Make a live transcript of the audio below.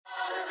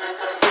Welcome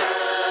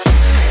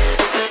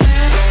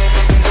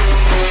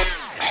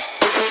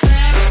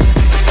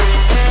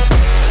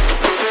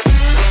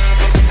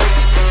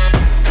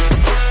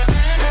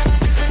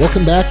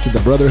back to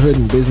the Brotherhood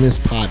in Business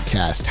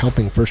podcast,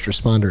 helping first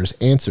responders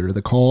answer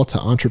the call to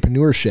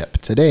entrepreneurship.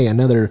 Today,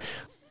 another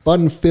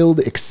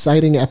fun-filled,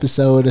 exciting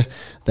episode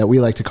that we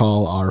like to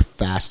call our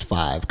Fast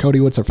Five. Cody,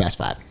 what's our Fast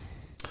Five?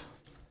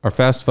 Our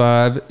Fast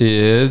Five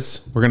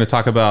is, we're going to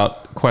talk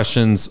about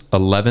questions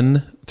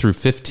 11 through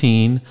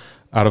 15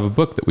 out of a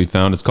book that we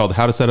found. It's called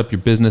How to Set Up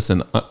Your Business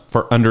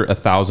for Under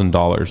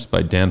 $1,000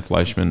 by Dan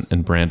Fleyshman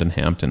and Brandon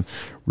Hampton.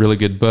 Really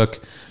good book.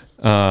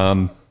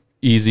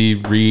 Easy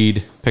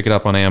read, pick it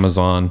up on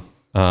Amazon.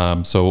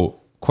 So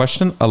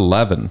question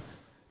 11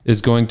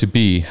 is going to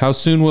be, how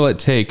soon will it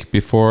take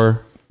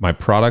before my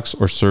products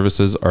or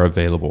services are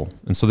available?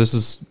 And so this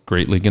is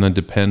greatly going to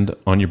depend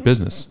on your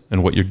business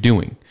and what you're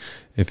doing.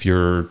 If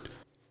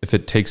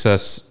it takes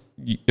us,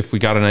 if we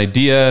got an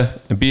idea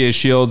and BA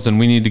Shields and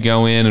we need to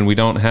go in and we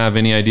don't have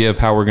any idea of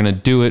how we're going to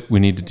do it,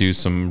 we need to do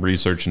some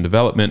research and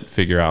development,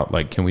 figure out,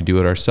 like, can we do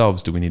it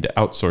ourselves? Do we need to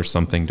outsource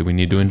something? Do we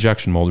need to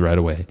injection mold right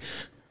away?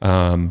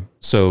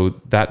 So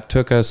that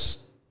took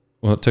us,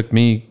 well, it took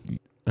me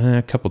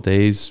a couple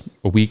days,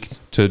 a week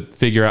to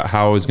figure out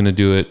how I was going to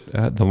do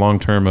it, the long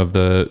term of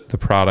the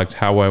product,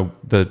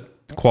 the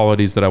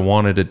qualities that I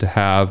wanted it to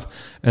have.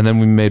 And then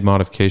we made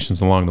modifications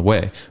along the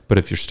way. But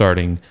if you're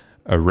starting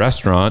a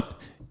restaurant,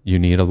 you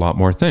need a lot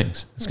more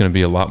things. It's going to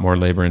be a lot more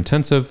labor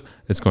intensive.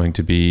 It's going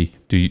to be,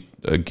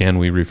 again,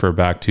 we refer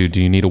back to, do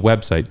you need a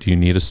website? Do you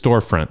need a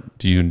storefront?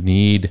 Do you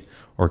need,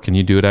 or can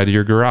you do it out of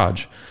your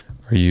garage?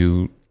 Are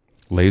you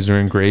laser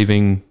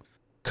engraving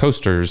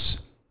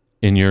coasters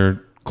in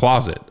your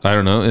closet? I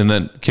don't know. And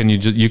then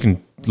you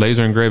can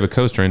laser engrave a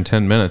coaster in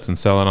 10 minutes and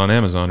sell it on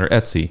Amazon or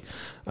Etsy.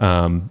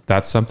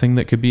 That's something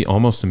that could be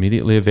almost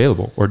immediately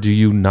available. Or do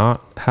you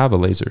not have a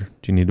laser?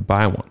 Do you need to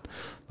buy one?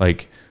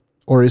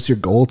 Or is your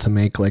goal to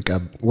make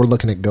we're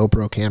looking at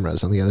GoPro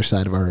cameras on the other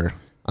side of our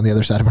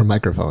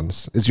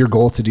microphones. Is your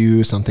goal to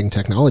do something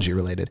technology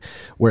related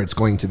where it's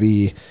going to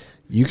be,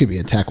 you could be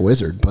a tech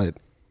wizard, but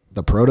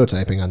the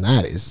prototyping on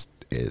that is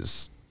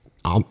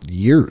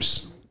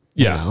years.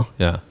 Yeah.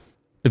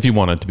 If you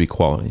want it to be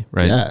quality,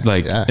 right?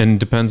 Yeah. And it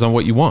depends on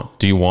what you want.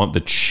 Do you want the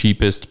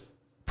cheapest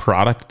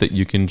product that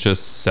you can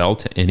just sell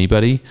to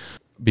anybody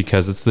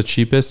because it's the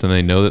cheapest and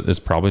they know that it's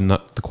probably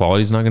not, the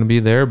quality's not going to be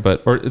there,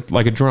 or it's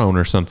like a drone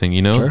or something,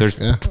 Sure, there's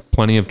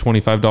plenty of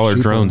 $25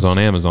 cheap drones on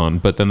Amazon,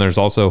 but then there's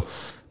also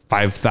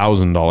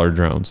 $5,000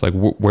 drones.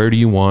 Where do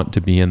you want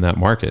to be in that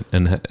market?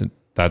 And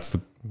that's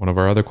one of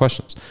our other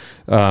questions.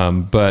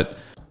 But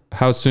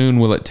how soon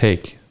will it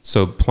take?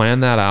 So plan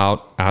that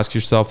out, ask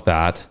yourself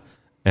that,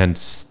 and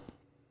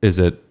is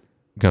it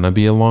going to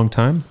be a long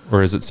time,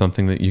 or is it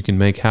something that you can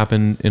make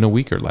happen in a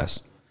week or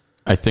less?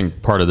 I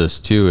think part of this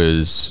too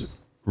is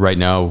right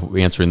now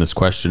answering this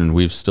question,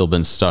 we've still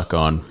been stuck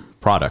on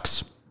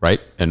products,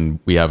 right? And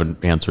we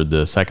haven't answered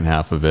the second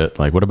half of it.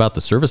 What about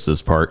the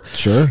services part?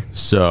 Sure.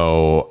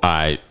 So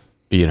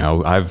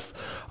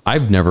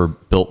I've never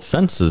built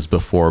fences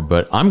before,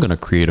 but I'm going to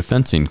create a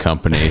fencing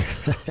company.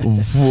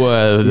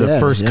 The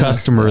first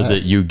customer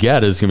that you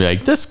get is going to be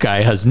like, this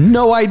guy has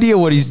no idea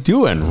what he's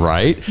doing,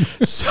 right?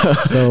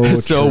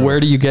 So where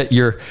do you get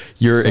your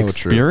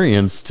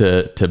experience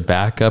to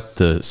back up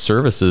the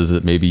services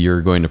that maybe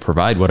you're going to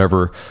provide,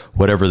 whatever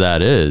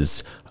that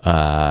is?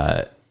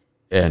 Or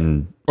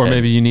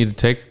maybe you need to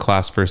take a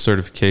class for a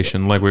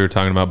certification, like we were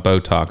talking about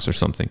Botox or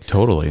something.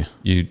 Totally.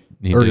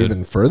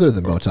 Even further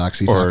than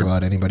Botox, you talk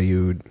about anybody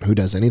who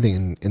does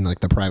anything in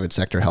the private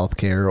sector,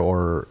 healthcare,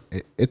 or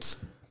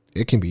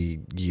it can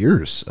be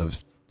years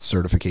of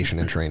certification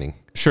and training.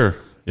 Sure.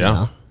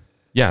 Yeah.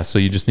 Yeah. So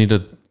you just need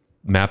to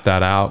map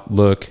that out.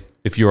 Look,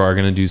 if you are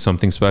going to do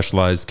something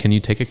specialized, can you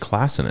take a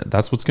class in it?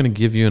 That's what's going to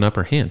give you an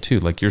upper hand too.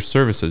 Like your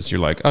services,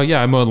 you're like, oh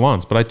yeah, I mowed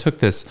lawns, but I took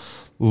this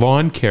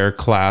lawn care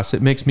class.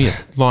 It makes me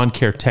a lawn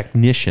care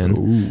technician.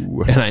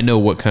 Ooh. And I know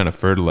what kind of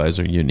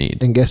fertilizer you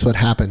need. And guess what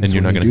happens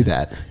when you do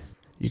that?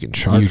 You can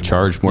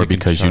charge more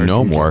because you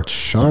know more.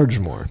 Charge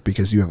more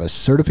because you have a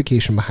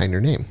certification behind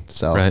your name.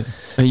 So right.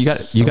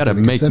 You got to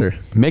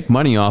make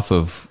money off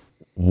of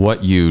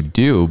what you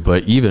do,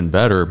 but even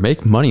better,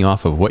 make money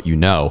off of what you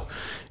know.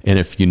 And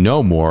if you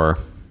know more,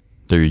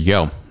 there you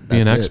go.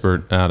 Be an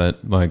expert at it.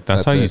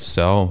 That's how you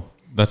sell.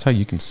 That's how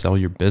you can sell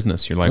your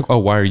business. You're like, oh,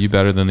 why are you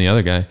better than the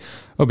other guy?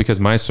 Oh,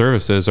 because my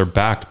services are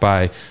backed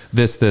by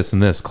this,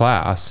 and this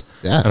class.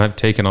 Yeah. And I've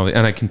taken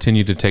and I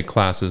continue to take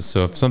classes.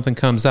 So if something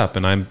comes up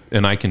and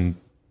I can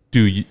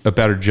do a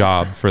better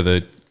job for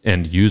the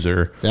end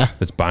user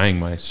that's buying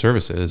my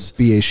services.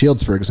 BA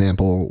Shields, for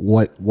example,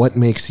 what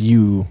makes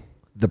you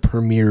the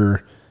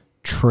premier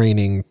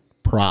training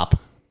prop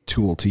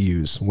tool to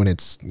use when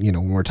it's,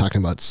 when we're talking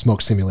about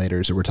smoke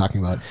simulators or we're talking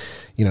about,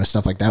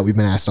 stuff like that? We've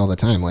been asked all the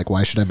time,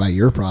 why should I buy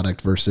your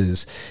product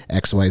versus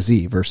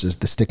XYZ versus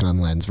the stick-on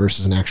lens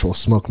versus an actual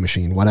smoke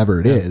machine, whatever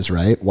it is,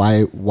 right?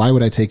 Why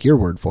would I take your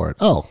word for it?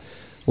 Oh,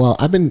 well,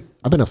 I've been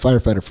a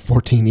firefighter for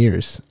 14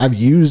 years. I've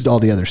used all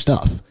the other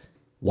stuff.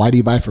 Why do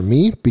you buy from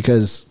me?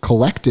 Because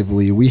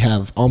collectively we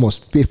have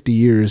almost 50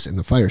 years in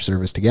the fire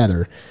service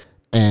together,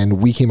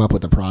 and we came up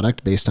with a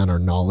product based on our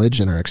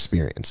knowledge and our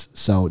experience.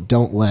 So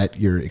don't let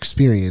your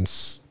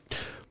experience...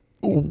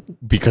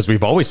 Because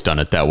we've always done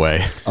it that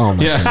way. Oh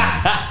my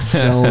God.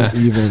 Don't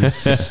even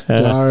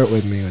start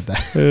with me with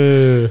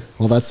that.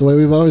 Well, that's the way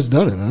we've always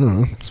done it. I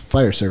don't know. It's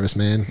fire service,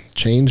 man.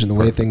 Change in the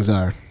way things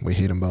are. We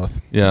hate them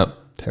both. Yeah.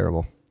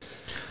 Terrible.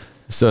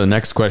 So the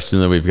next question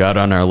that we've got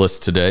on our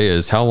list today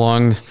is how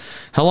long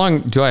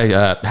do I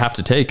have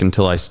to take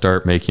until I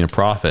start making a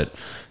profit?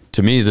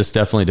 To me, this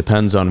definitely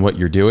depends on what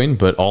you're doing,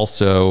 but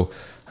also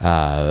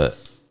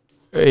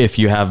if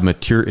you have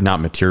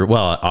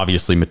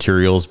obviously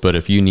materials, but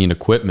if you need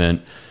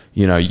equipment,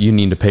 you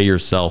need to pay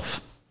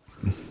yourself,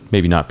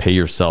 maybe not pay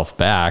yourself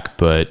back,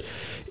 but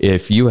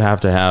if you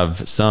have to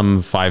have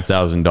some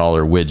 $5,000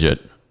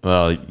 widget,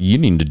 well, you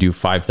need to do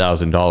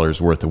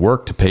 $5,000 worth of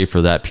work to pay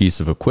for that piece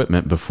of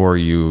equipment before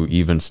you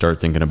even start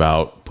thinking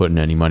about putting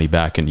any money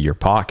back into your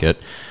pocket.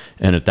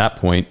 And at that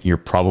point, you're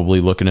probably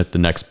looking at the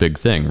next big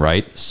thing,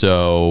 right?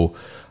 So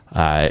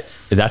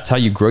that's how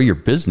you grow your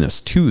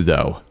business too,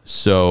 though.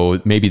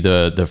 So maybe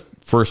the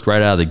first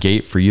right out of the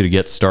gate for you to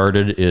get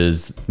started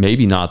is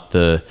maybe not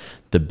the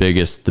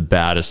biggest, the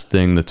baddest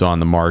thing that's on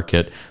the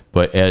market,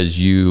 but as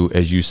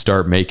you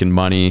start making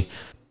money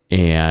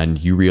and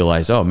you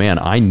realize, oh man,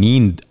 I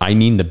need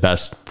the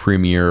best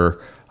premier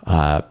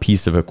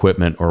piece of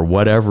equipment or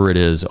whatever it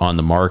is on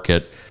the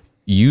market,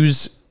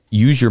 use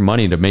your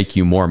money to make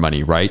you more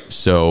money, right?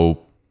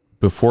 So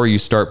before you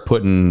start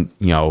putting,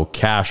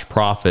 cash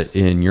profit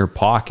in your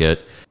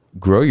pocket,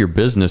 grow your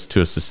business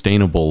to a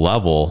sustainable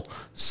level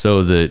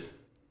so that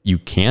you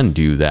can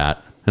do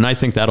that. And I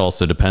think that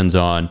also depends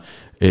on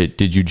it.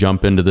 Did you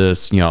jump into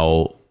this,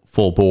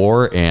 full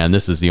bore and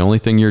this is the only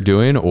thing you're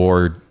doing,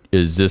 or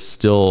is this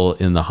still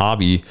in the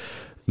hobby,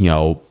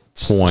 point?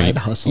 Side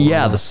hustle.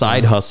 Yeah, the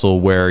side hustle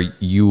where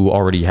you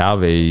already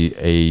have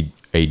a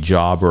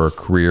job or a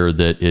career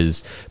that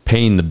is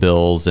paying the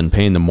bills and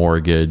paying the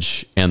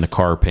mortgage and the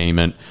car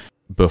payment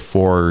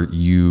before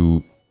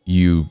you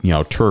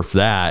turf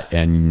that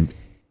and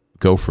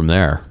go from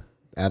there.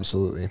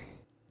 Absolutely.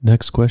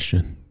 Next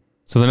question.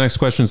 So the next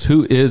question is,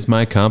 who is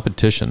my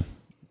competition?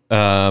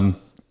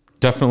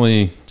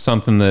 Definitely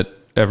something that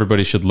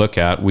everybody should look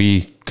at.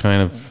 We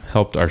kind of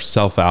helped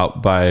ourselves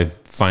out by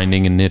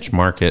finding a niche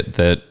market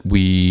that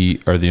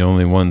we are the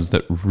only ones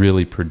that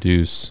really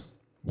produce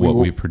what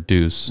we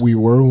produce. We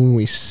were when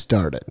we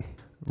started.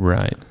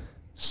 Right.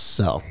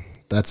 So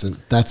that's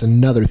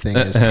another thing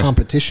is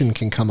competition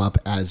can come up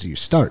as you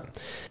start.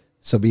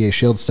 So BA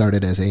Shield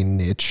started as a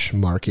niche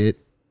market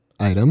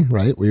item,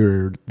 right? We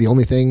were the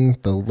only thing,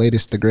 the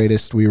latest, the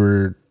greatest. We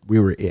were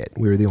it.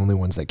 We were the only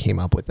ones that came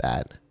up with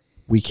that.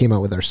 We came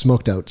out with our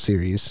smoked out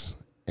series,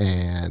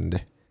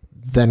 and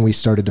then we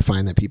started to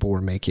find that people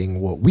were making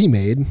what we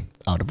made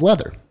out of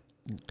leather.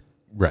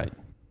 Right.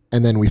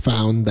 And then we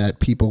found that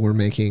people were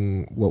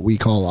making what we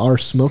call our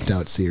smoked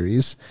out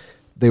series.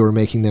 They were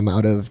making them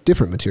out of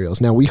different materials.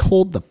 Now we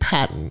hold the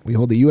patent. We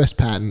hold the U.S.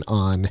 patent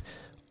on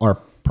our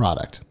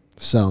product.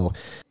 So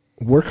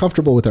we're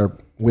comfortable with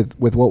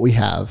with what we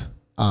have.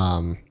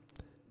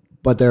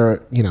 But there are,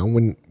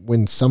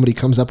 when somebody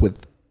comes up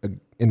with,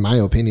 in my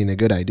opinion, a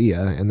good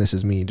idea, and this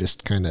is me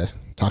just kind of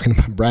talking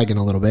about bragging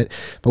a little bit,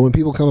 but when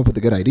people come up with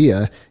a good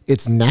idea,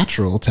 it's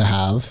natural to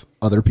have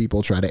other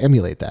people try to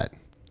emulate that,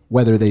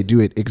 whether they do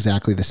it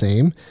exactly the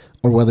same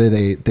or whether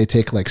they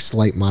take like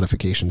slight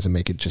modifications and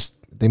make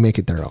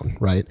it their own,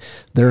 right?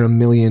 There are a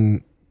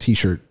million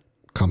t-shirt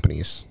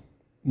companies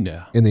in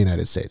the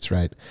United States,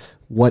 right?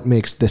 What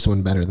makes this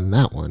one better than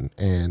that one?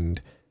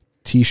 And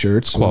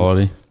t-shirts,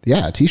 quality.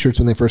 T-shirts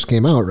when they first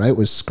came out, right,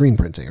 was screen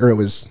printing, or it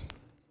was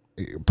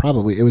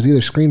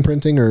either screen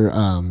printing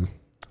or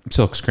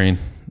silk screen.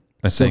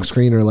 Silk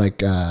screen or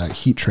like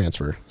heat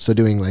transfer. So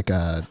doing like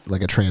a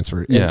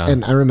transfer.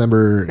 And I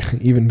remember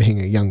even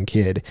being a young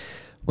kid,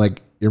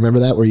 like you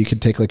remember that where you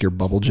could take like your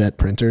bubble jet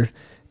printer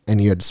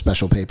and you had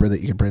special paper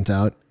that you could print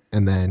out,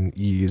 and then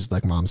you used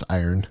like mom's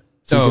iron.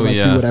 So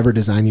you could do whatever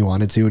design you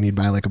wanted to, and you'd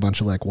buy like a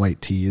bunch of like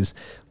white tees.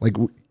 Like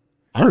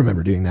I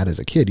remember doing that as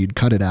a kid. You'd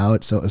cut it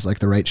out so it was like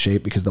the right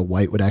shape because the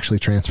white would actually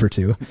transfer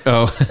to.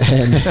 Oh,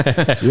 and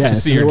yeah,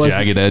 see your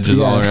jagged edges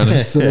all around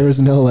it. So there was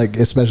no like,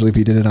 especially if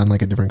you did it on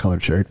like a different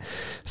colored shirt.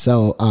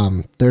 So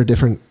there are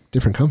different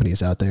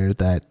companies out there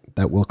that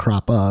will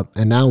crop up,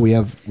 and now we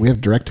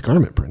have direct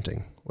garment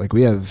printing. Like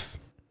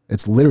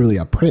it's literally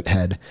a print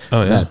head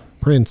that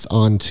prints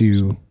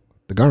onto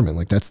the garment.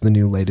 Like that's the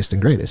new latest and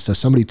greatest. So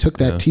somebody took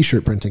that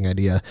t-shirt printing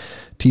idea,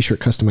 t-shirt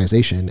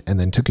customization, and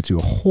then took it to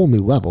a whole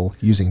new level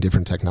using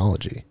different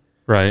technology.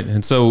 Right.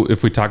 And so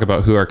if we talk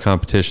about who our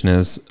competition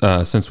is,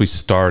 since we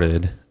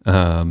started,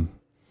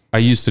 I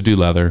used to do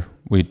leather.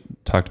 We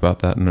talked about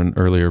that in an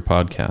earlier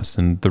podcast.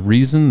 And the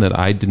reason that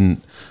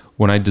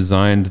when I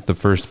designed the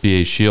first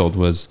BA Shield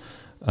was,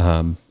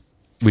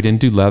 we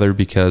didn't do leather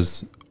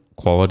because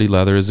quality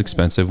leather is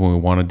expensive when we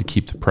wanted to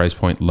keep the price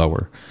point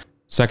lower.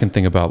 Second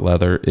thing about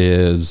leather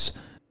is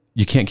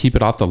you can't keep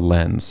it off the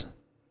lens.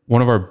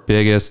 one of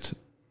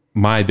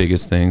my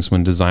biggest things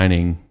when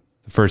designing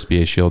the first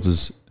BA shields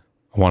is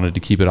I wanted to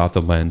keep it off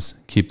the lens,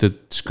 keep the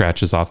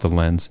scratches off the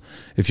lens.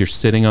 If you're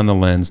sitting on the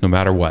lens, no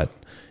matter what,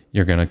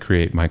 you're going to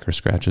create micro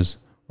scratches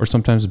or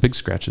sometimes big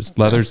scratches.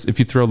 Leathers, if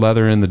you throw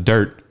leather in the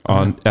dirt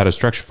at a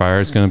structure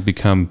fire, it's going to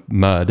become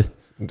mud.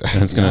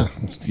 And it's going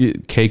to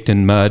get caked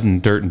in mud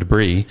and dirt and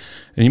debris.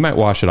 And you might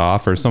wash it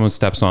off, or if someone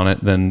steps on it,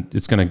 then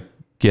it's going to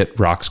get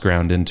rocks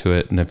ground into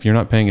it. And if you're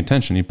not paying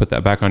attention, you put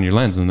that back on your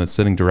lens and it's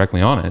sitting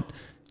directly on it,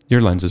 your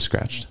lens is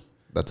scratched.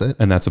 That's it.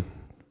 And that's a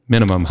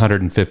minimum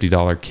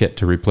 $150 kit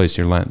to replace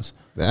your lens.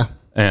 Yeah.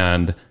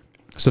 And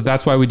so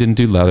that's why we didn't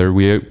do leather.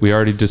 We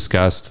already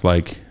discussed,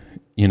 like,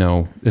 we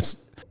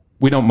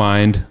don't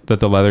mind that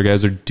the leather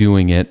guys are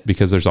doing it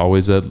because there's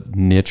always a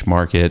niche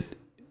market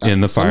in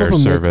the fire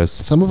service.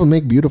 Some of them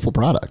make beautiful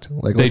product.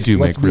 Like let's be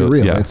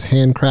real. Yeah. It's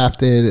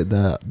handcrafted.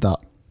 The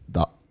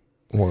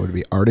what would it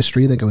be,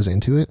 artistry that goes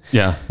into it.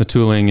 Yeah, the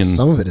tooling and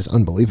some of it is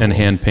unbelievable. And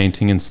hand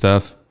painting and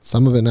stuff.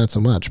 Some of it not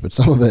so much, but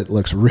some of it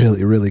looks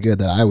really, really good.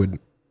 That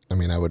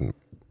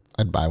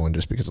I'd buy one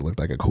just because it looked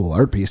like a cool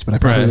art piece, but I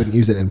probably wouldn't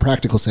use it in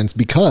practical sense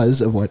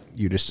because of what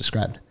you just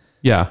described.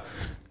 Yeah.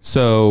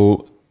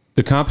 So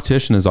the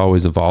competition is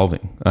always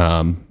evolving.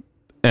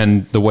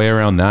 And the way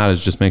around that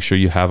is just make sure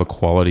you have a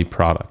quality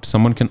product.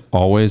 Someone can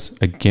always,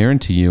 I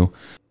guarantee you,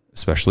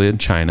 especially in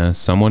China,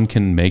 someone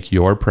can make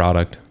your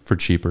product for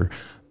cheaper,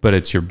 but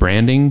it's your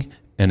branding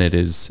and it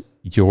is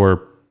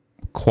the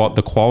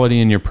quality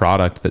in your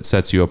product that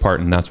sets you apart,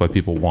 and that's why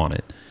people want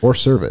it. Or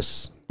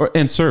service.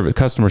 And service,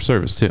 customer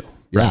service too.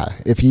 Yeah.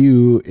 Right? If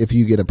you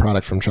get a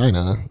product from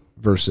China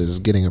versus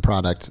getting a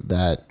product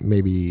that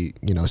maybe,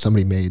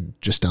 somebody made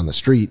just down the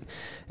street,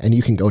 and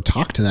you can go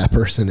talk to that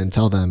person and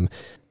tell them,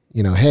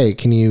 hey,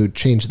 can you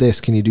change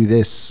this? Can you do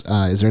this?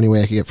 Is there any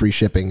way I could get free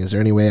shipping? Is there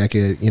any way I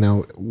could,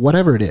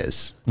 whatever it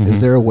is, is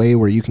there a way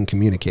where you can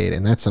communicate?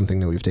 And that's something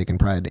that we've taken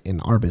pride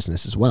in our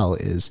business as well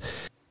is,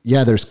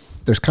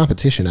 there's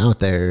competition out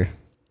there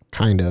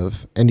kind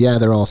of, and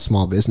they're all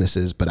small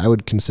businesses, but I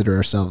would consider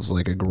ourselves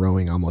like a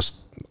growing,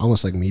 almost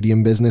like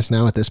medium business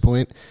now at this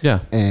point. Yeah.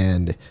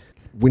 And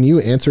when you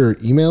answer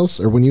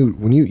emails or when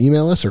you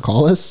email us or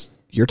call us,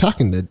 you're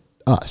talking to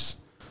us.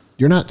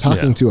 You're not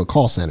talking to a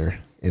call center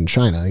in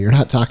China. You're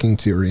not talking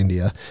to, or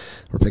India.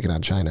 We're picking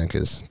on China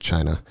because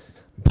China.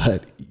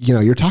 But,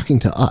 you're talking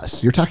to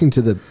us. You're talking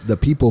to the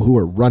people who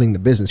are running the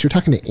business. You're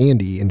talking to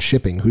Andy in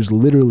shipping, who's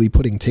literally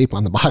putting tape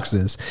on the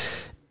boxes.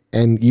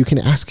 And you can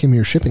ask him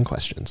your shipping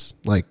questions.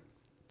 Like,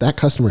 that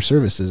customer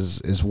service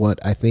is what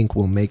I think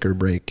will make or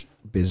break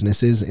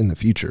businesses in the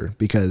future,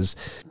 because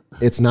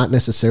it's not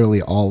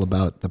necessarily all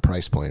about the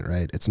price point,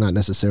 right? It's not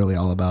necessarily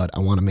all about, I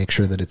want to make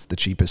sure that it's the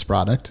cheapest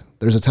product.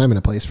 There's a time and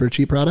a place for a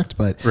cheap product,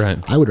 but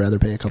I would rather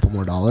pay a couple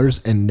more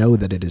dollars and know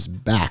that it is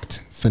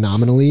backed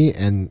phenomenally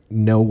and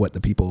know what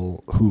the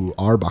people who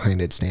are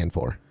behind it stand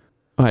for.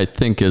 I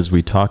think as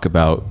we talk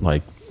about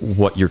like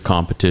what your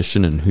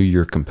competition and who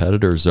your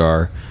competitors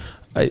are,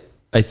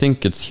 I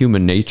think it's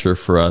human nature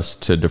for us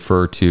to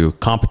defer to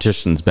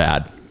competition's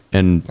bad.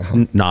 And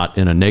not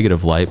in a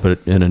negative light, but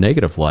in a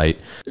negative light.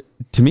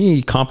 To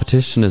me,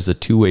 competition is a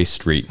two-way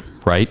street,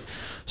 right?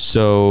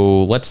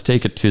 So let's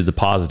take it to the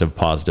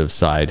positive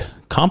side.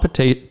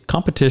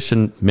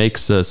 Competition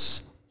makes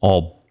us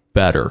all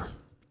better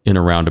in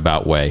a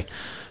roundabout way.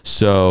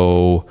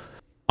 So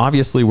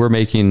obviously we're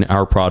making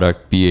our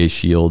product BA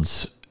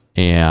shields,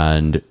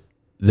 and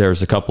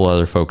there's a couple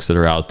other folks that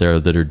are out there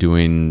that are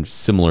doing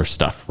similar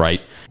stuff,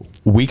 right?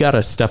 We got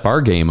to step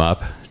our game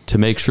up to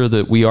make sure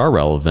that we are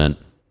relevant.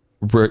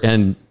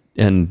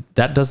 And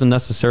that doesn't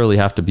necessarily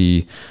have to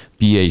be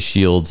BA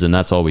shields, and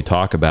that's all we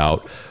talk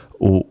about.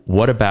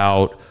 What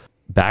about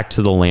back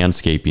to the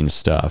landscaping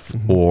stuff?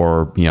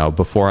 Or,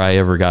 before I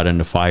ever got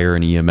into fire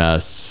and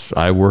EMS,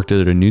 I worked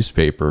at a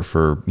newspaper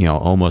for,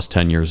 almost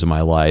 10 years of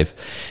my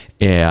life.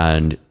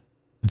 And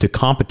the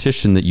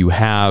competition that you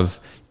have,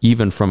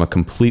 even from a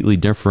completely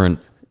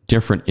different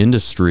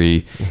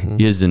industry,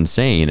 is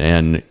insane.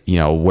 And,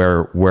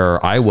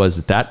 where I was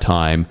at that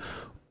time,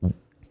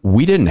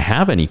 we didn't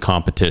have any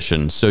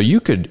competition. So you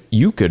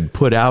could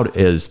put out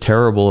as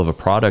terrible of a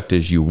product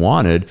as you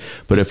wanted,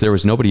 but if there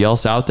was nobody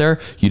else out there,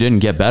 you didn't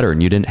get better,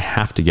 and you didn't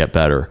have to get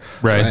better.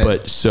 Right.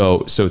 But so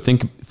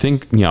think,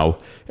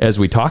 as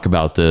we talk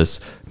about this,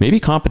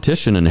 maybe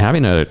competition and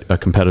having a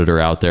competitor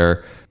out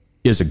there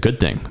is a good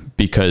thing,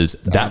 because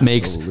that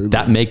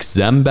makes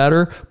them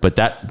better, but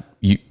that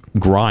you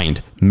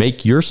grind,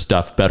 make your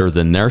stuff better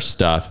than their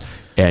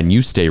stuff, and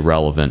you stay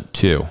relevant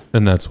too.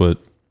 And that's what,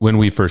 when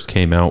we first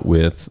came out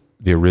with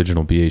the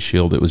original BA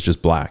shield, it was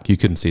just black. You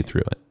couldn't see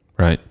through it,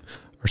 right?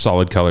 Our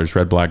solid colors,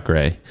 red, black,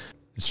 gray.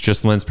 It's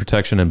just lens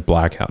protection and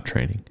blackout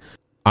training.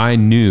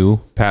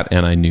 Pat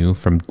and I knew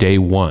from day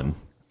one,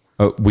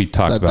 we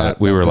talked about it.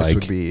 We were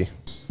like,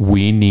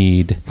 we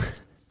need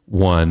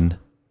one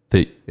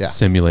that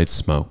simulates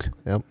smoke.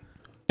 Yep.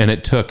 And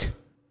it took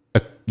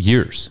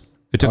years.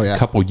 It took a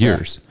couple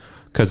years,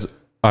 because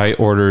I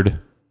ordered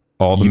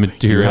all the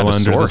material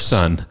under the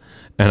sun.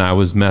 And I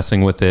was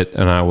messing with it,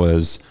 and I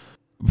was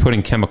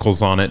putting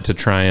chemicals on it to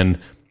try and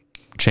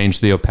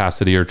change the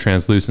opacity or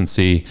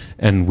translucency.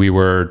 And we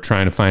were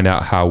trying to find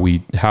out how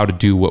to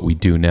do what we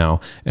do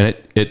now. And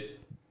it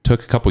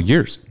took a couple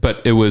years,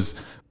 but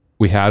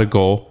we had a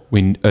goal,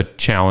 a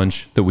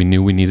challenge that we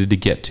knew we needed to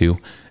get to,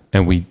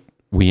 and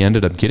we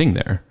ended up getting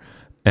there.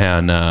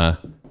 And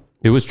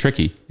it was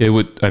tricky. It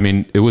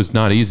was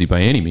not easy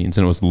by any means,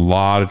 and it was a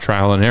lot of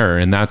trial and error.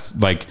 And that's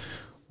like,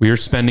 we were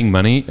spending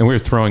money and we were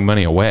throwing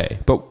money away.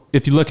 But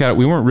if you look at it,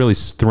 we weren't really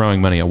throwing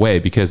money away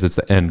because it's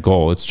the end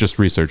goal. It's just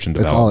research and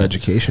development. It's all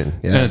education.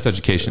 Yeah, and it's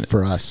education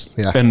for us.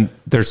 Yeah. And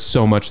there's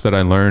so much that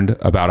I learned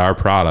about our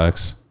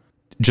products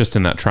just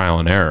in that trial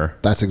and error.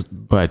 That's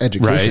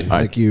education. Right?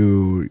 Like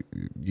you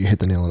hit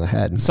the nail on the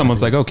head.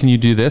 Someone's like, "Oh, can you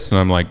do this?" And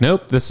I'm like,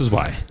 "Nope, this is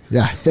why."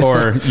 Yeah.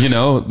 Or,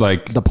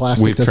 like the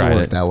plastic doesn't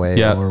work that way.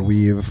 Yeah. Or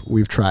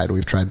we've tried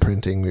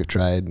printing. We've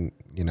tried,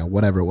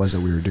 whatever it was that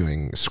we were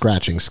doing,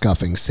 scratching,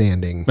 scuffing,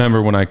 sanding.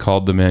 Remember when I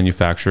called the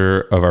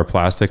manufacturer of our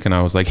plastic and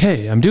I was like,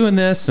 "Hey, I'm doing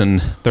this." And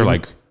they're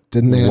like,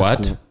 didn't they what?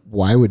 Ask,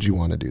 why would you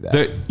want to do that?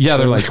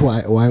 They're like,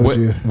 why would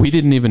you? We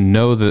didn't even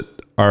know that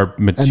our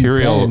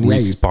material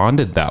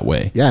responded that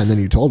way. Yeah, and then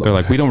you told them. They're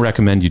like, "We don't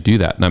recommend you do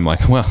that." And I'm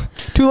like, "Well,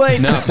 too late."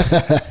 No,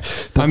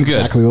 That's I'm good.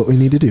 Exactly what we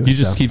need to do. You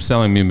just keep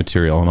selling me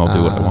material and I'll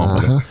do what I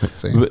want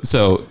with it.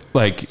 So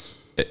like,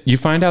 you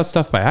find out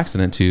stuff by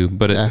accident too,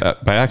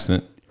 but by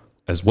accident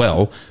as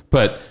well.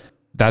 But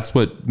that's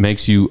what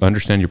makes you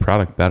understand your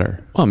product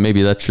better. Well,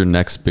 maybe that's your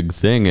next big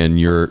thing and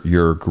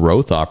your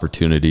growth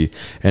opportunity.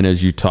 And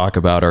as you talk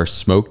about our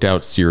smoked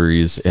out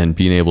series and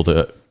being able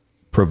to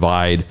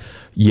provide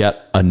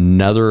yet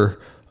another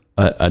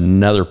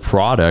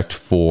product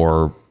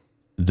for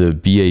the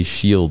BA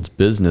Shields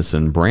business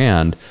and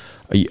brand,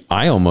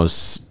 I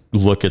almost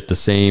look at the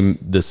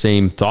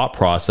same thought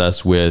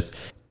process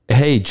with,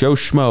 hey, Joe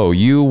Schmo,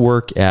 you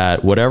work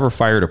at whatever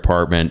fire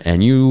department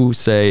and you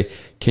say,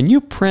 can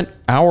you print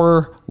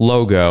our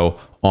logo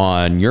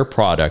on your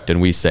product? And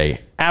we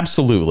say,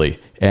 absolutely.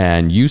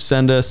 And you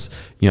send us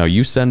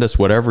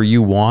whatever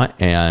you want.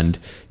 And,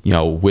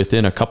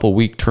 within a couple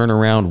week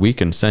turnaround, we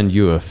can send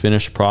you a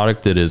finished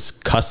product that is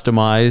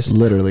customized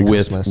literally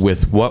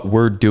with what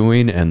we're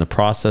doing and the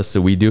process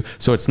that we do.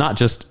 So it's not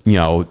just,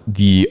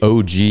 the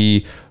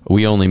OG,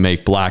 we only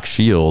make black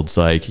shields.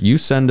 Like, you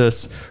send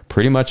us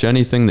pretty much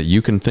anything that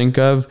you can think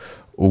of,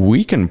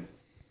 we can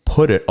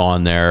put it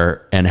on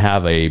there and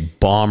have a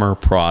bomber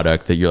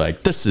product that you're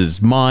like, this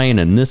is mine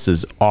and this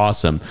is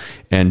awesome.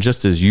 And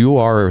just as you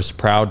are as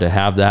proud to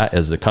have that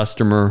as the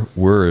customer,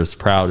 we're as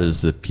proud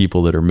as the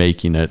people that are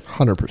making it.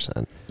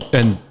 100%.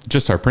 And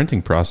just our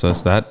printing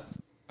process, that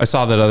I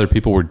saw that other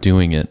people were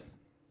doing it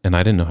and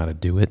I didn't know how to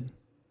do it.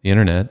 The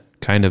internet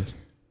kind of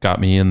got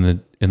me in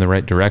the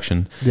right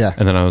direction. Yeah.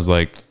 And then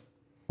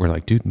we're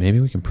like, dude, maybe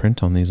we can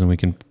print on these and we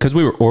can, because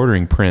we were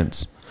ordering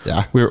prints.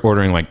 Yeah. We were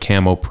ordering like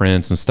camo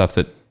prints and stuff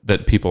that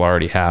people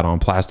already had on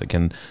plastic.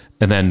 And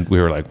then we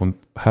were like, well,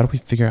 how do we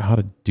figure out how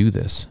to do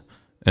this?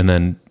 And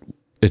then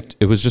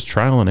it was just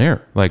trial and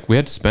error. Like, we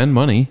had to spend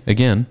money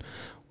again.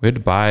 We had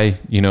to buy,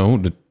 the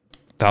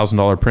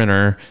 $1,000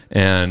 printer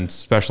and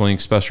special ink,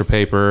 special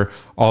paper,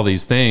 all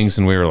these things.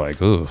 And we were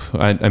like, ooh,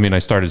 I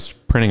started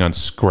printing on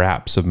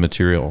scraps of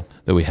material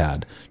that we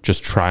had,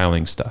 just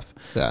trialing stuff.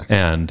 Yeah.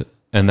 And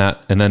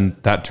then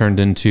that turned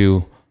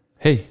into,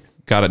 hey,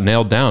 got it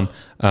nailed down.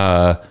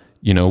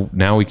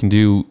 Now we can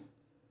do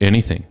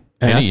anything,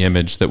 any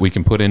image that we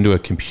can put into a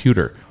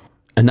computer.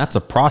 And that's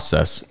a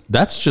process.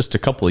 That's just a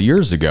couple of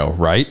years ago,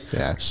 right?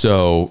 Yeah.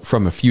 So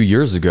from a few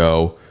years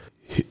ago,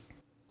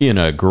 in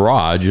a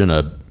garage, in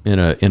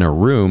a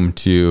room,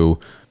 to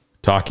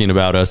talking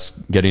about us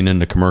getting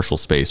into commercial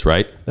space,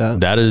 right? Yeah.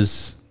 That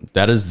is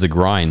the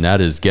grind.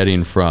 That is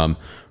getting from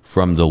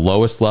the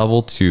lowest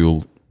level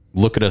to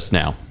look at us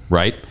now,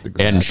 right?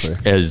 Exactly.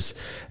 And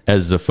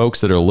as the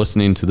folks that are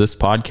listening to this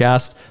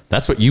podcast,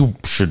 that's what you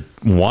should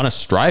want to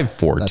strive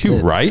for too,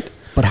 right?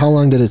 But how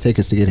long did it take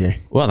us to get here?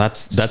 Well,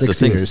 that's the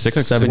thing. Years.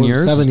 7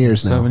 years? 7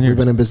 years now. 7 years. We've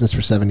been in business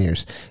for 7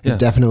 years. Yeah. It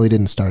definitely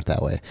didn't start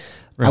that way.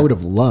 Right. I would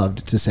have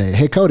loved to say,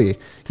 hey, Cody,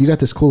 you got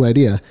this cool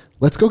idea.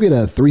 Let's go get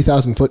a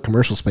 3,000 foot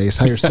commercial space,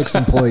 hire 6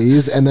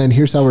 employees, and then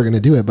here's how we're going to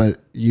do it. But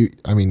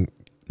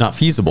not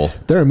feasible.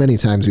 There are many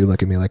times you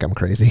look at me like I'm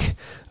crazy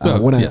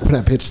when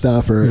I pitch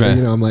stuff or, right.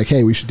 I'm like,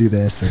 hey, we should do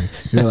this.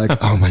 And you're like,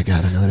 oh my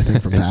God, another thing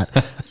from Pat.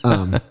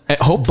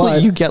 Hopefully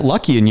you get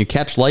lucky and you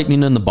catch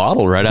lightning in the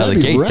bottle right out of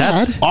the gate. Rad.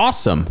 That's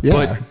awesome.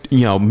 Yeah.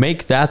 But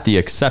make that the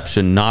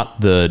exception, not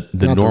the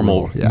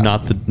normal,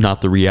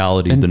 not the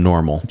reality, the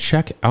normal.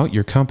 Check out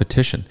your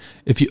competition.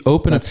 If you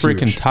open That's a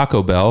freaking huge.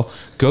 Taco Bell,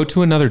 go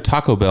to another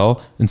Taco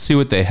Bell and see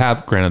what they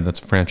have. Granted, that's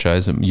a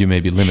franchise and you may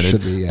be limited.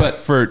 Should be, yeah. But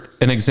for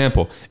an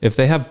example, if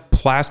they have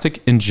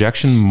plastic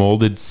injection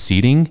molded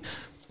seating,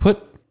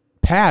 put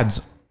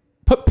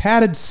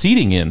padded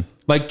seating in.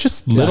 Like,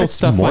 just little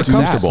stuff more like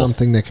comfortable. that.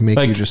 Something that can make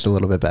Like, you just a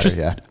little bit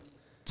better.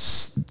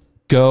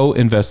 Go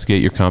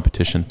investigate your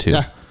competition too.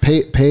 Yeah.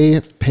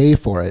 Pay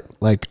for it.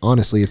 Like,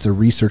 honestly, it's a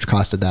research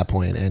cost at that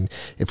point. And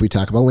if we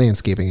talk about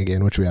landscaping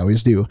again, which we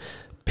always do,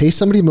 pay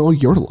somebody to mow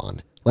your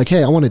lawn. Like,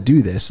 hey, I want to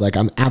do this. Like,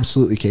 I'm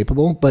absolutely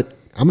capable, but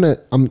they're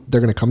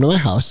going to come to my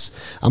house.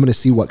 I'm going to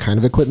see what kind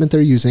of equipment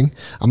they're using.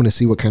 I'm going to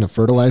see what kind of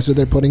fertilizer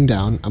they're putting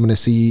down. I'm going to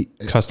see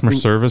Customer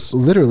service.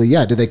 Literally.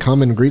 Yeah. Do they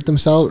come and greet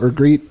themselves or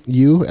greet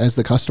you as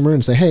the customer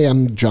and say, hey,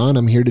 I'm John.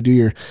 I'm here to do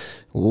your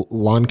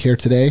lawn care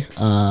today.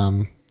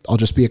 I'll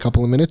just be a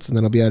couple of minutes and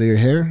then I'll be out of your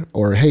hair.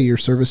 Or, hey, your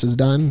service is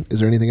done. Is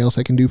there anything else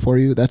I can do for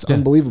you? That's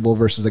unbelievable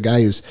versus the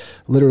guy who's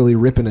literally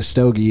ripping a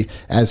stogie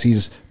as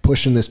he's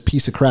pushing this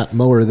piece of crap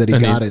mower that he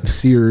got at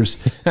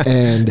Sears,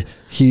 and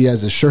he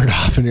has his shirt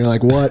off, and you're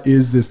like, what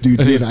is this dude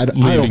doing?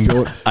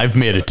 I've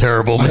made a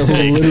terrible mistake.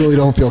 I literally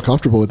don't feel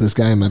comfortable with this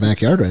guy in my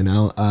backyard right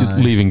now. He's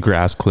leaving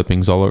grass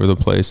clippings all over the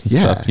place and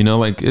stuff. You know,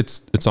 like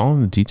it's all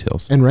in the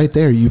details. And right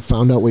there, you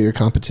found out what your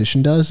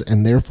competition does,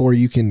 and therefore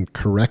you can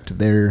correct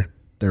their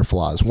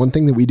flaws. One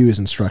thing that we do as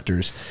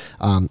instructors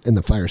in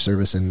the fire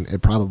service, and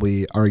it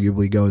probably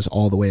arguably goes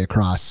all the way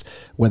across,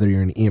 whether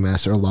you're in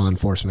EMS or law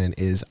enforcement,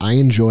 is I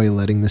enjoy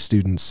letting the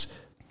students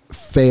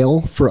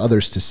fail for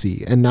others to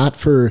see, and not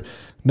for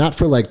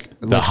like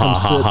look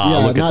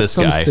at this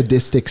some guy.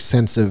 sadistic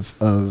sense of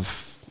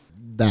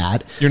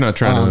that. You're not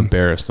trying to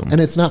embarrass them.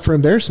 And it's not for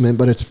embarrassment,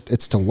 but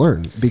it's to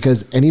learn,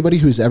 because anybody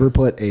who's ever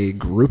put a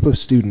group of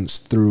students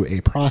through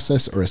a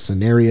process or a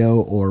scenario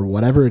or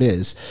whatever it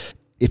is,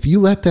 if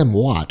you let them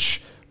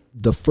watch,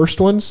 the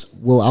first ones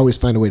will always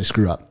find a way to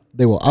screw up.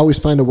 They will always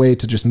find a way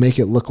to just make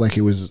it look like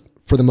it was,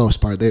 for the most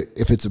part,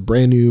 if it's a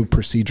brand new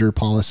procedure,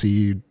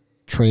 policy,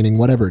 training,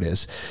 whatever it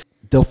is,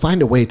 they'll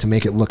find a way to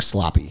make it look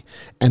sloppy.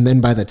 And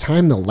then by the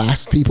time the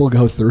last people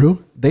go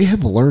through, they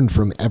have learned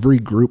from every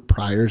group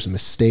prior's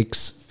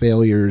mistakes,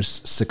 failures,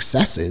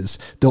 successes.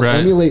 They'll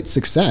emulate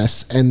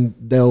success, and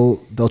they'll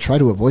try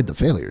to avoid the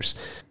failures.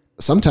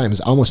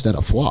 Sometimes almost at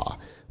a flaw,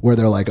 where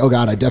they're like, oh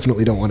God, I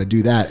definitely don't want to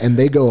do that. And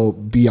they go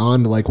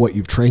beyond like what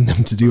you've trained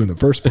them to do in the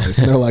first place.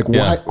 And they're like,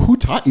 why? Who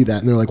taught you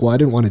that? And they're like, well, I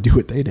didn't want to do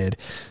what they did.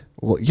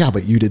 Well, yeah,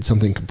 but you did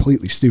something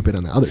completely stupid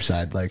on the other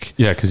side. Like,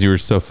 yeah, because you were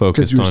so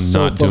focused on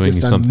not doing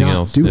something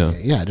else.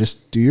 Yeah,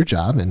 just do your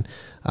job. And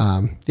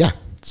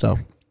so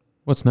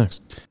what's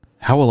next?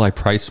 How will I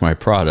price my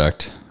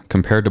product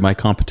compared to my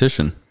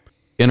competition?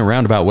 In a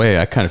roundabout way,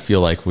 I kind of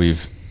feel like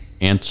we've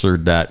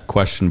answered that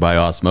question by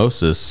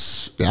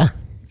osmosis. Yeah.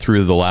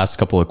 Through the last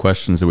couple of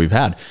questions that we've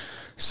had.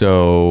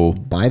 So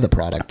buy the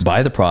product,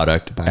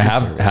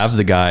 have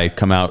the guy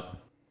come out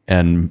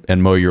and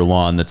mow your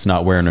lawn that's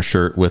not wearing a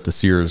shirt with the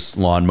Sears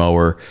lawn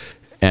mower.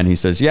 And he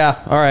says, yeah,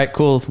 all right,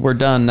 cool. We're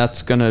done.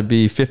 That's going to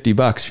be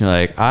 $50. You're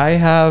like, I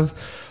have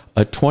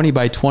a 20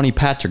 by 20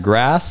 patch of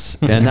grass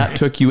and that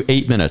took you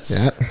 8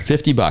 minutes,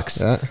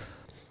 $50. Yeah.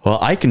 Well,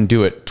 I can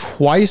do it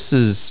twice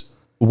as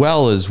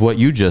well as what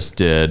you just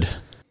did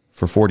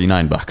for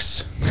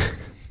 $49.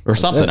 Or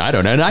that's something. I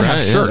don't know. And I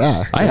have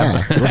shirts. I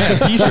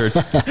have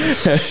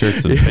t-shirts,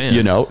 shirts and pants.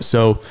 You know,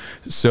 so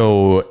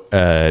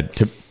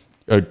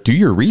to do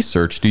your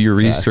research. Do your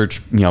research.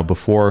 You know,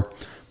 before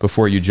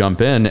you jump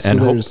in, so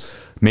and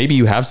maybe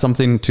you have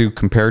something to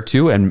compare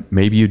to, and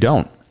maybe you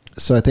don't.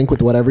 So I think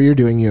with whatever you're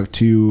doing, you have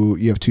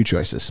two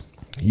choices.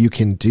 You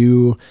can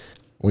do.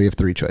 Well, you have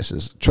three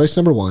choices. Choice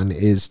number one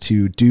is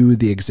to do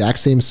the exact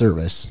same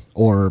service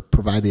or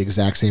provide the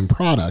exact same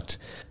product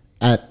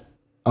at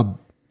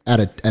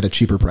a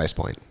cheaper price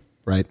point,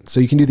 right? So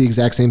you can do the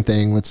exact same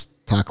thing. Let's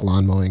talk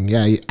lawn mowing.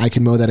 Yeah, I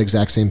can mow that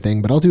exact same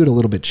thing, but I'll do it a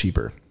little bit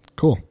cheaper.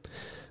 Cool. A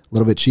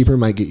little bit cheaper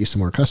might get you some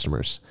more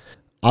customers.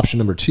 Option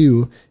number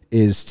two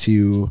is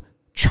to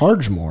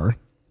charge more,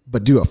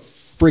 but do a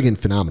friggin'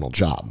 phenomenal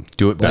job.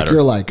 Do it better. Like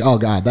you're like, oh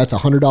God, that's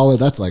 $100.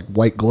 That's like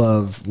white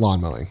glove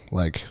lawn mowing.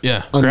 Like,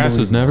 yeah, grass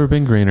has never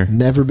been greener.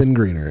 Never been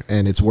greener,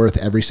 and it's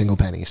worth every single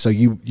penny. So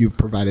you've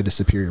provided a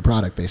superior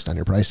product based on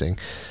your pricing.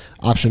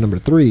 Option number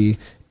three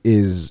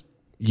is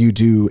you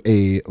do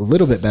a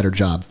little bit better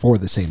job for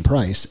the same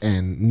price.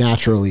 And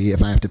naturally,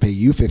 if I have to pay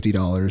you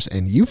 $50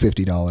 and you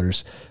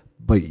 $50,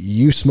 but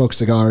you smoke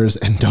cigars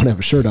and don't have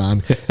a shirt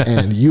on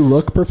and you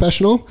look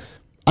professional,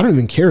 I don't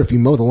even care if you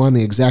mow the lawn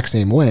the exact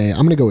same way. I'm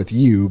going to go with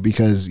you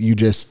because you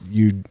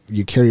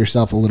carry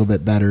yourself a little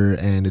bit better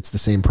and it's the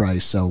same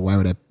price. So why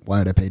would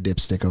I pay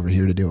dipstick over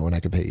here to do it when I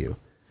could pay you?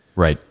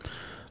 Right.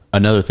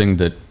 Another thing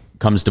that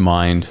comes to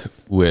mind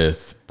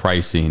with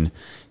pricing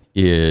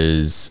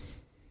is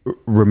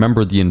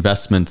remember the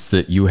investments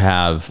that you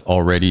have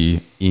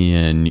already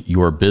in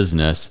your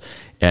business,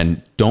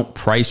 and don't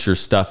price your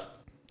stuff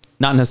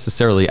not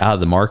necessarily out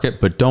of the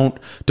market, but don't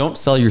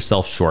sell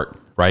yourself short,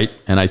 right?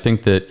 And I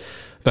think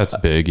that's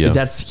big. Yeah,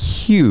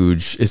 that's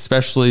huge,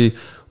 especially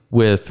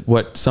with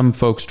what some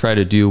folks try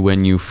to do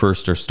when you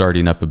first are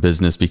starting up a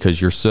business, because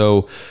you're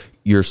so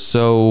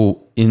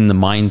in the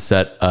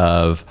mindset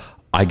of,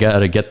 I got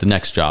to get the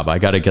next job. I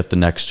got to get the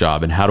next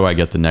job. And how do I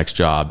get the next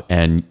job?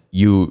 And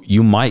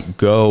you might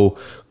go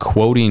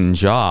quoting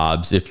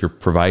jobs if you're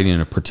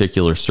providing a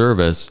particular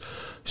service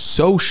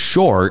so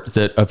short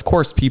that of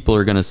course people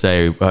are going to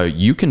say,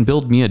 you can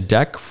build me a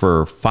deck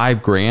for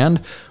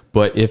 $5,000,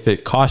 But if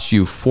it costs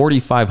you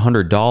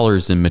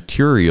 $4,500 in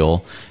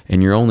material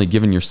and you're only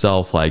giving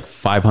yourself like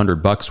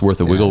 $500 worth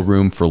of wiggle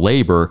room for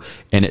labor,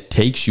 and it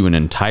takes you an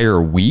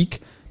entire week,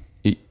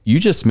 you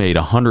just made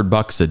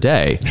 $100 a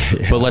day.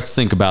 But let's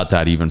think about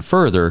that even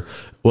further.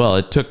 Well,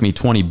 it took me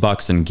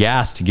 $20 in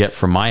gas to get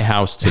from my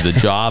house to the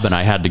job, and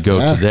I had to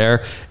go to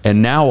there.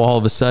 And now all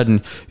of a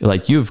sudden,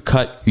 like, you've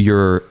cut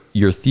your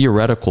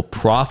theoretical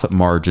profit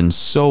margin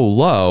so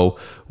low,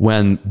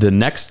 when the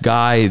next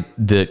guy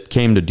that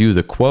came to do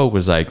the quote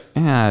was like,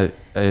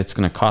 it's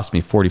going to cost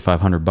me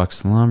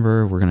 $4,500 in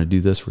lumber. We're going to do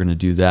this. We're going to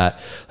do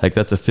that. Like,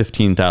 that's a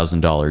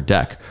 $15,000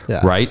 deck,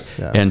 right?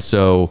 Yeah. And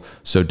so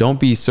don't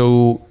be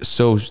so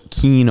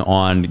keen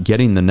on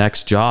getting the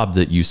next job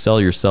that you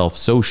sell yourself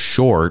so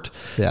short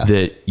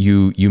that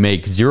you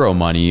make zero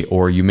money,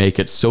 or you make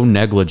it so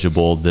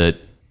negligible that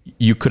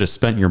you could have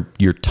spent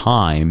your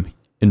time,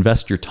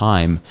 invest your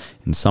time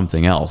in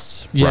something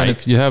else. Yeah.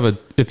 Right?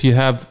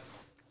 And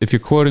if you're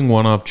quoting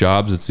one-off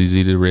jobs, it's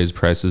easy to raise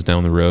prices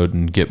down the road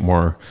and get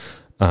more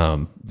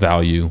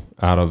value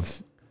out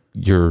of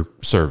your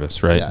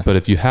service, right? Yeah. But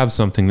if you have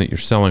something that you're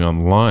selling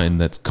online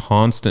that's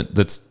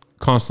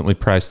constantly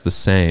priced the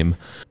same,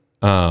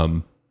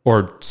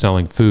 or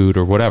selling food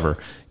or whatever,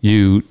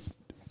 you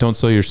don't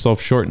sell yourself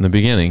short in the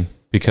beginning,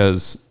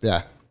 because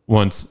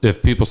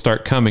if people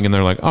start coming and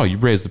they're like, oh, you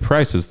raised the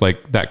prices,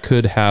 like, that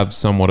could have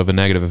somewhat of a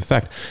negative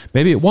effect.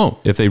 Maybe it won't.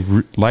 If they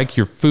like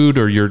your food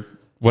or your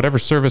whatever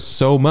service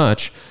so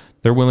much,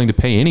 they're willing to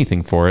pay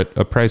anything for it.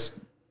 A price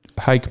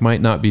hike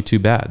might not be too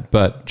bad,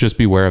 but just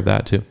beware of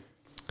that too.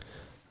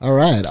 All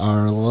right.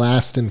 Our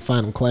last and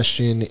final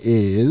question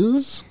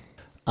is,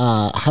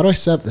 how do I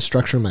set up the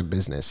structure of my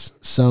business?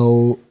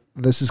 So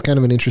this is kind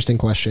of an interesting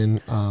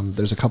question.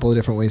 There's a couple of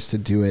different ways to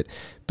do it.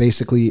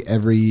 Basically,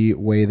 every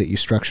way that you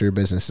structure your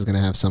business is going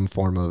to have some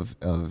form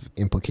of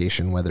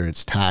implication, whether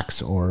it's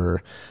tax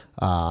or,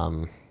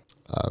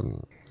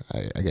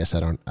 I guess I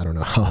don't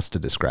know how else to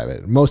describe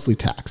it. Mostly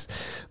tax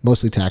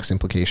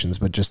implications,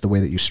 but just the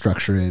way that you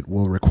structure it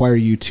will require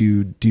you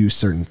to do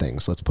certain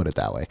things. Let's put it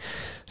that way.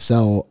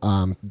 So,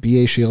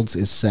 BA Shields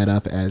is set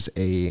up as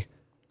an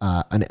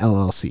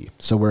LLC.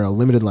 So we're a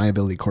limited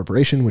liability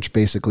corporation, which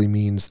basically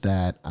means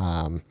that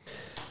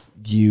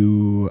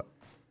you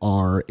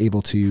are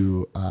able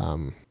to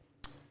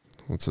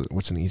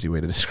what's an easy way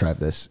to describe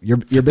this? You're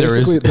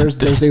basically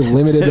there's a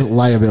limited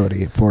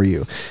liability for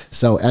you.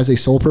 So as a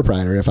sole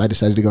proprietor, if I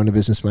decided to go into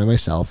business by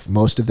myself,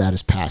 most of that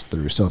is passed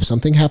through. So if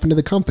something happened to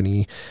the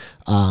company,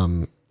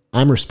 I'm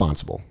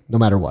responsible no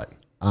matter what.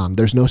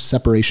 There's no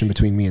separation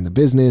between me and the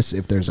business.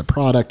 If there's a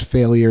product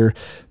failure,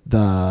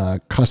 the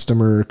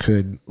customer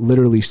could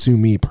literally sue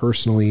me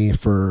personally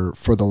for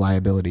the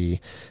liability.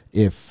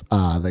 If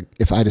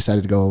I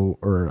decided to go,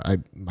 or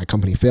my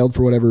company failed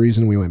for whatever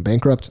reason, we went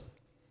bankrupt,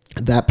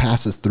 that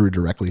passes through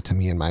directly to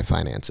me and my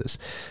finances.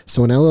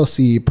 So an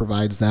LLC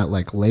provides that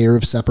like layer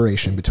of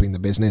separation between the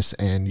business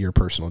and your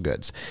personal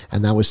goods.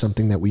 And that was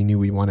something that we knew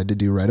we wanted to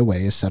do right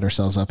away, is set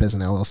ourselves up as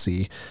an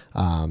LLC.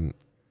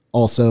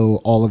 Also,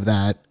 all of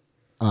that,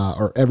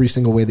 or every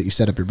single way that you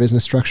set up your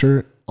business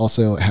structure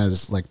also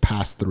has like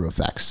pass through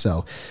effects.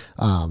 So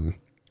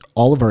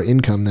all of our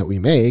income that we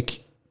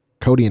make,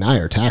 Cody and I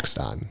are taxed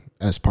on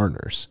as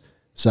partners.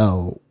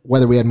 So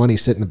whether we had money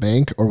sit in the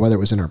bank or whether it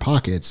was in our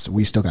pockets,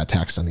 we still got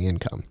taxed on the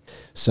income.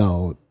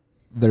 So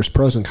there's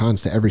pros and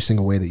cons to every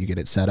single way that you get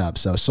it set up.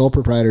 So sole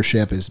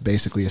proprietorship is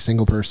basically a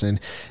single person.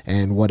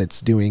 And what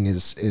it's doing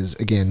is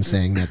again,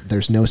 saying that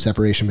there's no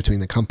separation between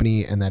the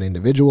company and that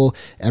individual.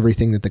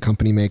 Everything that the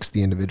company makes,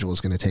 the individual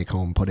is going to take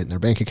home, put it in their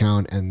bank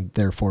account, and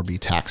therefore be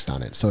taxed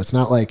on it. So it's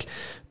not like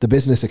the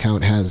business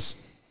account has,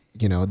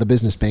 the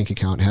business bank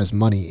account has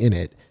money in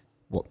it.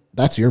 Well,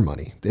 that's your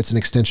money. It's an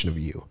extension of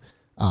you.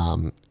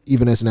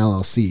 Even as an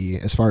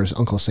LLC, as far as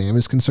Uncle Sam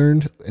is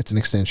concerned, it's an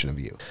extension of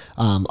you.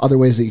 Other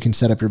ways that you can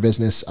set up your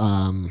business.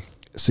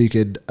 So you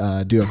could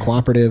do a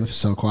cooperative.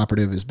 So a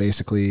cooperative is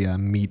basically a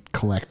meat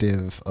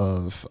collective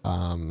of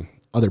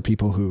other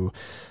people who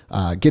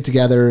get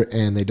together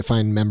and they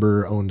define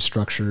member-owned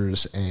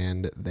structures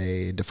and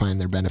they define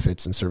their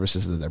benefits and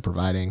services that they're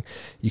providing.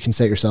 You can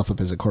set yourself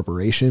up as a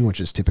corporation, which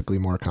is typically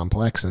more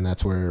complex, and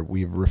that's where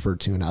we've referred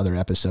to in other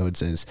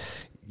episodes as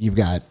you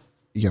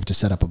have to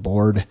set up a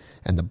board,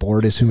 and the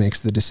board is who makes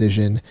the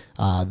decision.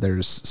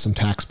 There's some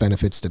tax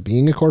benefits to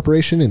being a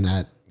corporation in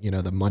that,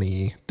 the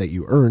money that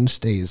you earn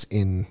stays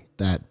in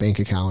that bank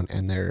account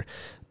and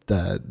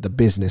the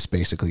business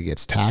basically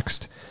gets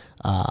taxed.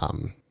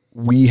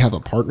 We have a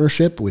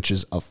partnership, which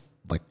is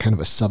kind of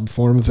a sub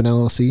form of an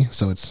LLC.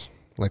 So it's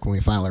like when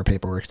we file our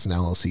paperwork, it's an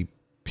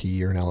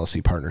LLCP or an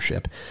LLC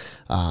partnership,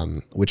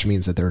 which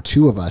means that there are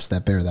two of us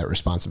that bear that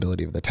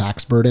responsibility of the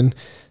tax burden.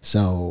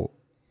 So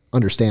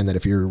understand that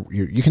if you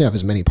can have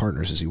as many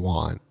partners as you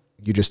want,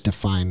 you just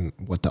define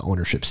what the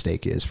ownership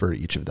stake is for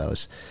each of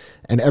those.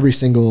 And every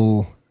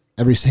single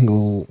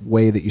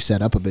way that you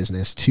set up a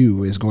business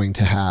too is going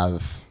to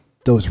have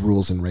those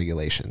rules and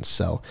regulations.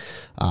 So,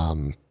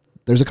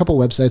 there's a couple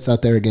websites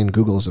out there. Again,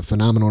 Google is a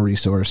phenomenal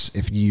resource.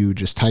 If you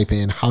just type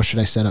in, how should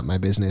I set up my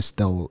business?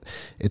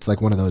 It's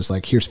like one of those,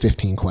 like, here's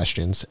 15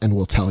 questions and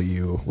we'll tell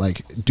you,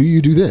 like, do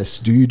you do this?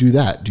 Do you do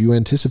that? Do you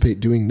anticipate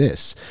doing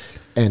this?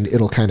 And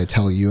it'll kind of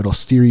tell you, it'll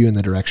steer you in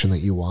the direction that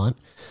you want.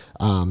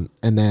 And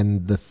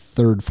then the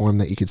third form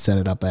that you could set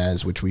it up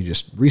as, which we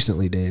just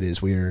recently did,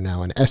 is we are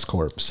now an S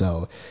Corp.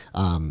 So,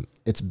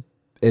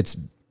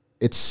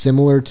 it's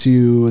similar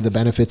to the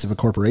benefits of a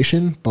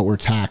corporation, but we're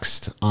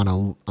taxed on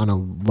a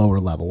lower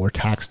level. We're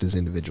taxed as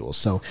individuals.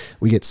 So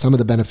we get some of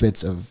the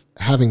benefits of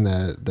having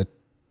the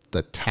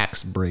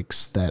tax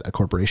breaks that a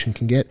corporation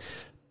can get,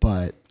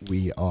 but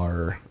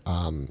we're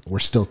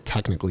still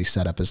technically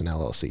set up as an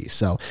LLC.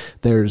 So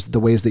there's the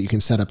ways that you can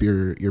set up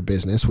your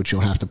business, which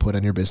you'll have to put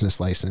on your business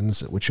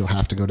license, which you'll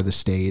have to go to the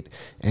state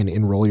and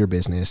enroll your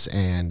business.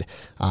 And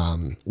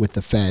with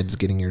the feds,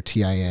 getting your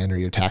TIN or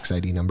your tax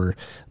ID number,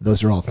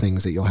 those are all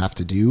things that you'll have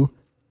to do.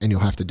 And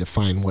you'll have to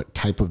define what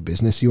type of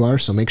business you are.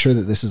 So make sure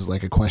that this is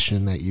like a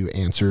question that you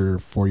answer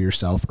for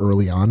yourself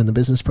early on in the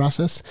business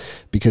process,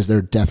 because there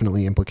are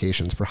definitely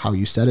implications for how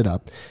you set it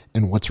up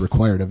and what's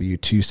required of you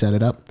to set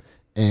it up.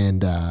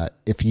 And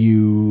if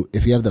you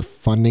have the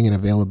funding and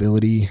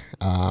availability,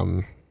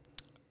 I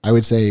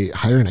would say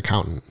hire an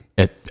accountant.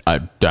 At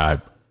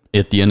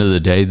the end of the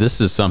day, this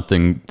is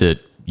something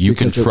that you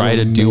can try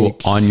to do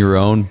on your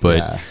own,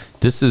 but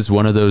this is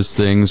one of those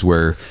things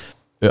where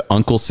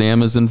Uncle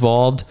Sam is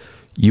involved.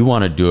 You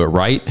want to do it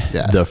right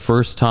the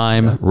first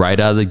time, right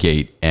out of the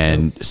gate,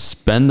 and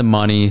spend the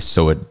money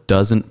so it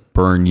doesn't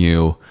burn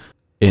you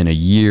in a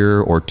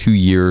year or 2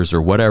 years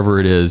or whatever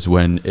it is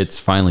when it's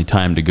finally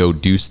time to go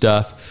do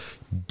stuff.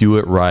 Do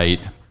it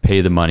right.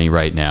 Pay the money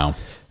right now.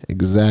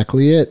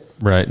 Exactly it.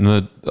 Right.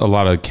 And a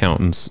lot of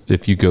accountants,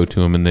 if you go to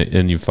them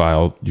and you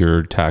file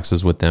your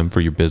taxes with them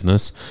for your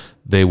business,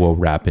 they will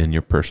wrap in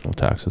your personal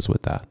taxes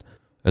with that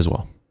as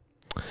well.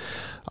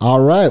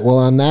 All right. Well,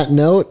 on that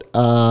note,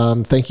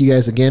 thank you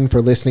guys again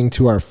for listening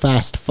to our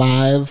Fast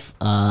Five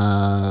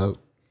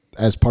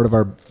as part of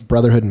our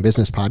Brotherhood and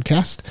Business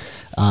podcast.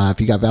 If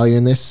you got value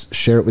in this,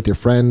 share it with your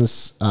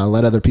friends.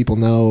 Let other people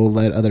know.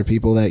 Let other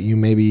people that you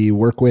maybe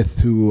work with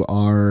who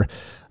are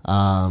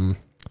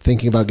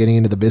thinking about getting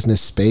into the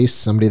business space,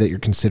 somebody that you're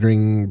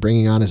considering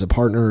bringing on as a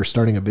partner or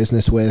starting a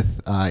business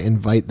with,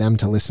 invite them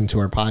to listen to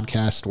our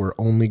podcast. We're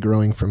only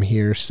growing from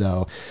here.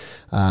 So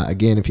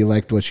again, if you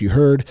liked what you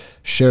heard,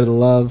 share the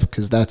love,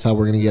 because that's how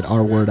we're going to get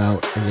our word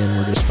out. Again,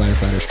 we're just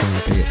firefighters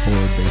trying to pay it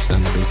forward based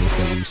on the business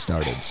that we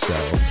started. So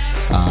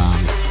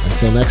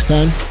until next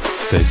time,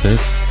 stay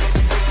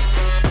safe.